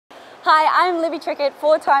Hi, I'm Libby Trickett,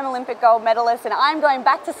 4-time Olympic gold medalist, and I'm going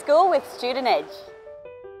back to school with Student Edge.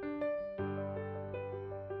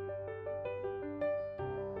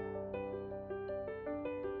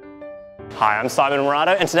 Hi, I'm Simon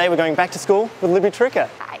Murado, and today we're going back to school with Libby Trickett.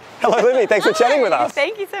 Hi. Hello Libby, thanks for chatting with us.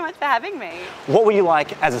 Thank you so much for having me. What were you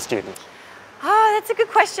like as a student? Oh, that's a good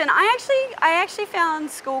question. I actually found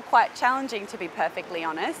school quite challenging, to be perfectly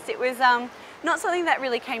honest. It was not something that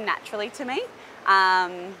really came naturally to me.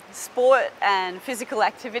 Sport and physical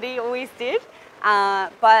activity always did,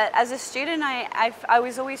 but as a student I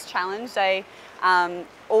was always challenged. I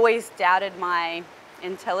always doubted my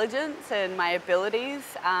intelligence and my abilities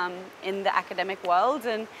in the academic world,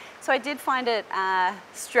 and so I did find it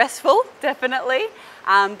stressful, definitely,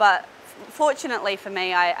 but fortunately for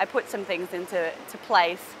me I put some things into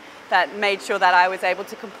place that made sure that I was able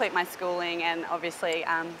to complete my schooling and obviously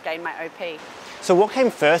gain my OP. So what came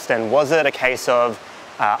first then? Was it a case of,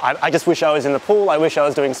 I just wish I was in the pool, I wish I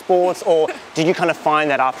was doing sports, or did you kind of find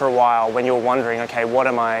that after a while when you were wondering, okay, what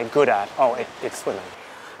am I good at? Oh, it's swimming.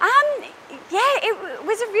 Yeah, it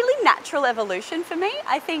was a really natural evolution for me.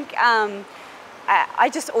 I think I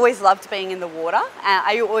just always loved being in the water.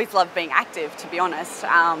 I always loved being active, to be honest.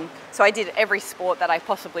 So I did every sport that I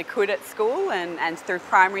possibly could at school and through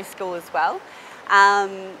primary school as well.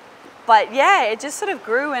 But yeah, it just sort of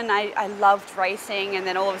grew, and I loved racing, and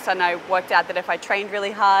then all of a sudden I worked out that if I trained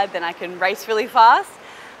really hard, then I can race really fast.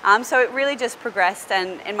 So it really just progressed,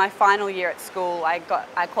 and in my final year at school I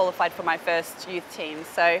qualified for my first youth team.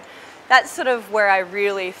 So that's sort of where I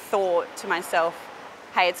really thought to myself,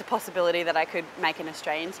 hey, it's a possibility that I could make an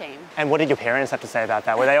Australian team. And what did your parents have to say about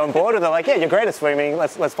that? Were they on board, or they're like, yeah, you're great at swimming,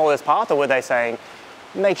 let's follow this path, or were they saying,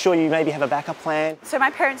 make sure you maybe have a backup plan? So my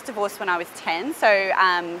parents divorced when I was 10,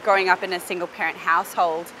 so growing up in a single parent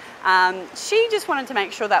household, she just wanted to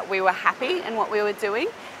make sure that we were happy in what we were doing.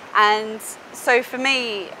 And so for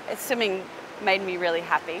me, swimming made me really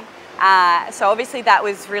happy. So obviously that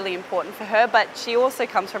was really important for her, but she also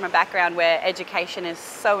comes from a background where education is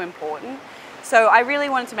so important. So I really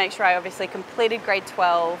wanted to make sure I obviously completed grade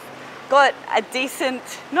 12, got a decent,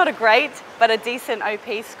 not a great, but a decent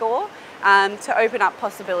OP score to open up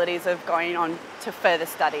possibilities of going on to further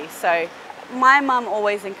study. So my mum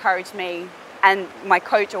always encouraged me, and my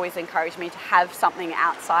coach always encouraged me, to have something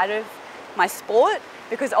outside of my sport,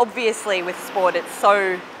 because obviously with sport it's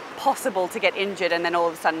so possible to get injured and then all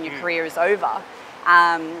of a sudden your career is over.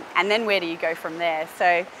 And then where do you go from there?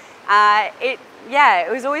 So it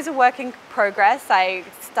was always a work in progress. I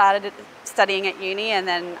started studying at uni, and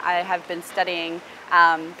then I have been studying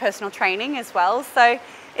personal training as well. So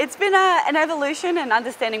it's been an evolution and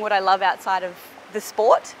understanding what I love outside of the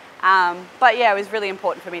sport. But yeah, it was really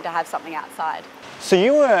important for me to have something outside. So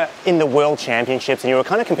you were in the World Championships and you were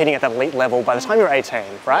kind of competing at that elite level by the time you were 18,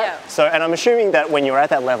 right? Yeah. So, and I'm assuming that when you're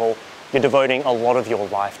at that level, you're devoting a lot of your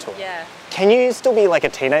life to it. Yeah. Can you still be like a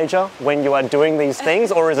teenager when you are doing these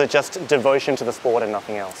things, or is it just devotion to the sport and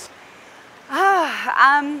nothing else?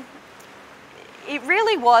 It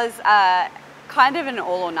really was kind of an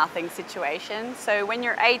all or nothing situation. So when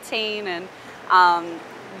you're 18 and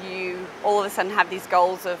you all of a sudden have these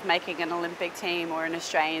goals of making an Olympic team or an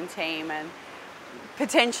Australian team and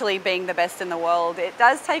potentially being the best in the world, it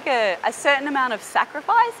does take a certain amount of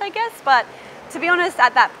sacrifice, I guess, but to be honest,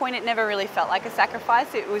 at that point it never really felt like a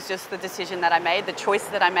sacrifice. It was just the decision that I made, the choice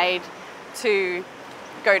that I made to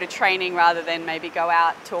go to training rather than maybe go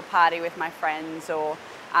out to a party with my friends or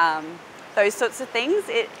those sorts of things.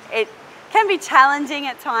 It can be challenging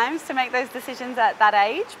at times to make those decisions at that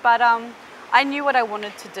age, but I knew what I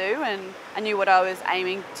wanted to do, and I knew what I was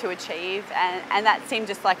aiming to achieve, and that seemed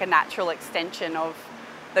just like a natural extension of,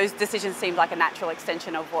 those decisions seemed like a natural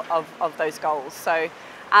extension of those goals. So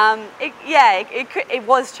it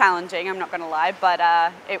was challenging, I'm not going to lie, but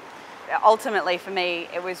ultimately for me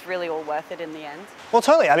it was really all worth it in the end. Well,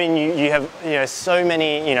 totally. I mean, you have so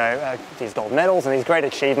many these gold medals and these great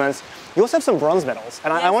achievements. You also have some bronze medals,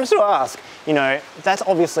 and yes. I wanted to ask, that's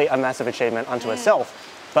obviously a massive achievement unto itself.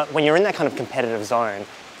 But when you're in that kind of competitive zone,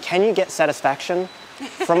 can you get satisfaction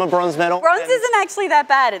from a bronze medal? Bronze isn't actually that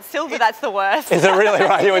bad. It's silver that's the worst. Is it really?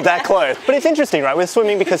 Right, you were that close. But it's interesting, right, with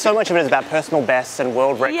swimming, because so much of it is about personal bests and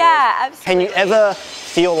world records. Yeah, absolutely. Can you ever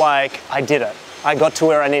feel like, I did it, I got to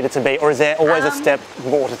where I needed to be, or is there always a step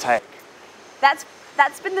more to take?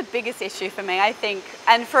 That's been the biggest issue for me, I think.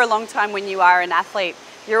 And for a long time, when you are an athlete,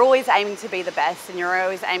 you're always aiming to be the best, and you're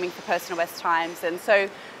always aiming for personal best times. And so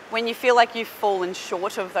when you feel like you've fallen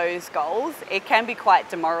short of those goals, it can be quite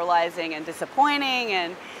demoralizing and disappointing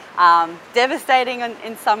and devastating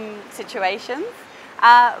in some situations.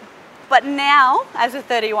 But now, as a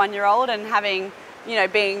 31-year-old and having you know,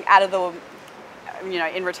 being out of the, you know,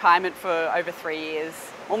 in retirement for over 3 years,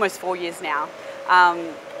 almost 4 years now,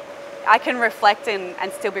 I can reflect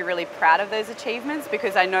and still be really proud of those achievements,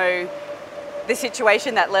 because I know the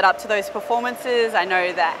situation that led up to those performances, I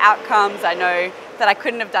know the outcomes, I know that I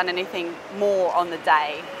couldn't have done anything more on the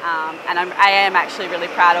day. And I am actually really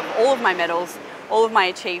proud of all of my medals, all of my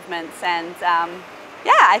achievements, and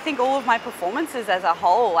yeah, I think all of my performances as a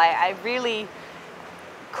whole, I really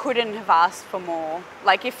couldn't have asked for more.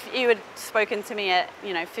 Like, if you had spoken to me at,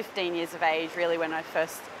 you know, 15 years of age, really when I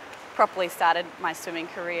first properly started my swimming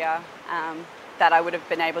career, that I would have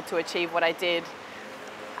been able to achieve what I did,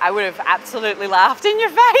 I would have absolutely laughed in your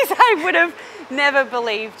face. I would have never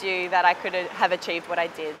believed you that I could have achieved what I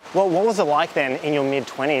did. Well, what was it like then in your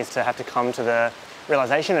mid-20s to have to come to the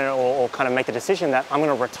realization or kind of make the decision that I'm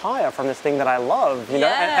going to retire from this thing that I love, you know,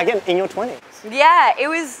 again, in your 20s? Yeah, it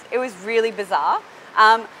was really bizarre.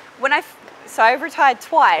 So I retired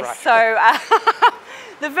twice. Right. So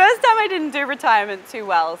the first time I didn't do retirement too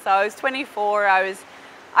well. So I was 24. I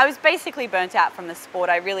was basically burnt out from the sport.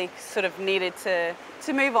 I really sort of needed to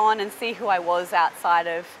move on and see who I was outside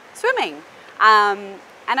of swimming. And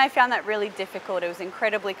I found that really difficult. It was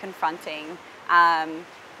incredibly confronting.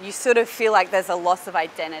 You sort of feel like there's a loss of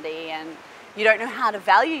identity, and you don't know how to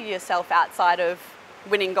value yourself outside of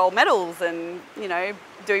winning gold medals and, you know,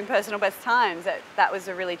 doing personal best times. That was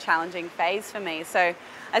a really challenging phase for me. So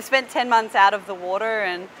I spent 10 months out of the water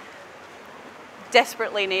and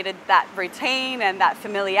desperately needed that routine and that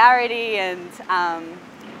familiarity and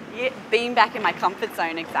being back in my comfort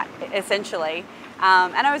zone, essentially.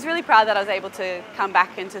 And I was really proud that I was able to come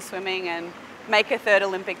back into swimming and make a third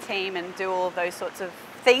Olympic team and do all of those sorts of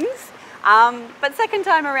things. But second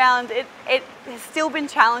time around, it has still been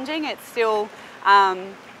challenging. It still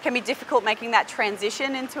can be difficult making that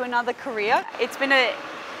transition into another career. It's been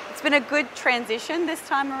a good transition this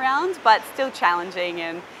time around, but still challenging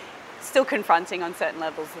and still confronting on certain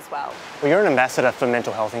levels as well. Well, you're an ambassador for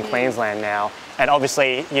mental health in Queensland now, and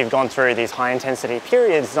obviously you've gone through these high intensity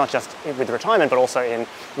periods, not just with retirement, but also in,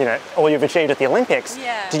 you know, all you've achieved at the Olympics.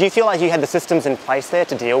 Yeah. Did you feel like you had the systems in place there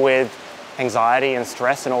to deal with anxiety and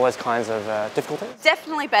stress and all those kinds of difficulties?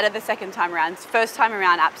 Definitely better the second time around. First time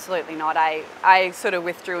around, absolutely not. I sort of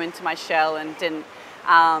withdrew into my shell and didn't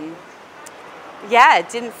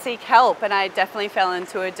seek help, and I definitely fell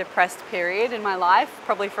into a depressed period in my life,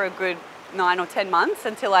 probably for a good 9 or 10 months,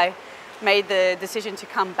 until I made the decision to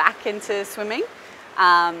come back into swimming.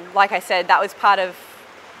 Like I said, that was part of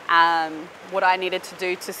what I needed to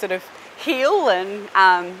do to sort of heal and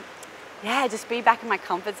just be back in my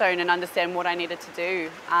comfort zone and understand what I needed to do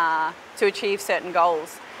to achieve certain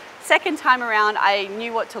goals. Second time around, I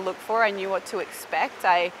knew what to look for, I knew what to expect.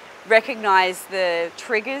 I recognise the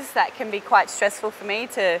triggers that can be quite stressful for me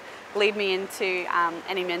to lead me into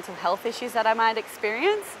any mental health issues that I might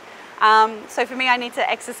experience. So for me, I need to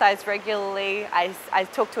exercise regularly. I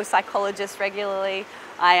talk to a psychologist regularly.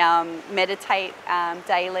 I meditate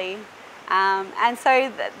daily. And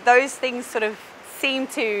so those things sort of seem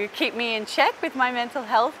to keep me in check with my mental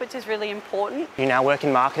health, which is really important. You now work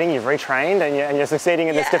in marketing, you've retrained, and you're succeeding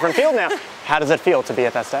in this different field now. How does it feel to be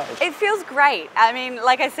at that stage? It feels great. I mean,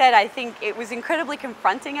 like I said, I think it was incredibly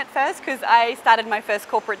confronting at first, because I started my first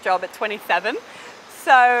corporate job at 27.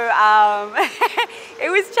 So it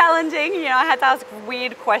was challenging. You know, I had to ask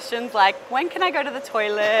weird questions like, when can I go to the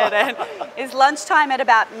toilet? And is lunchtime at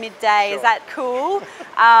about midday? Sure. Is that cool?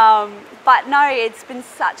 But no, it's been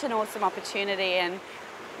such an awesome opportunity. And,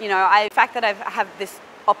 you know, the fact that I have this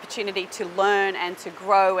opportunity to learn and to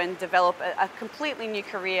grow and develop a completely new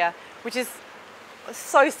career, which is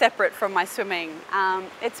so separate from my swimming.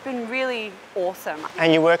 It's been really awesome.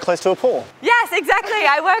 And you work close to a pool? Yes, exactly.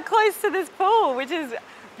 I work close to this pool, which is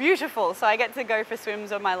beautiful. So I get to go for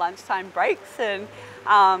swims on my lunchtime breaks, and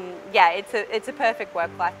it's a perfect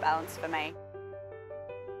work-life balance for me.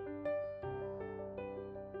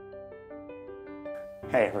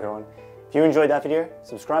 Hey everyone, if you enjoyed that video,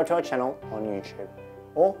 subscribe to our channel on YouTube,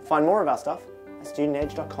 or find more of our stuff at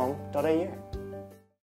studentedge.com.au.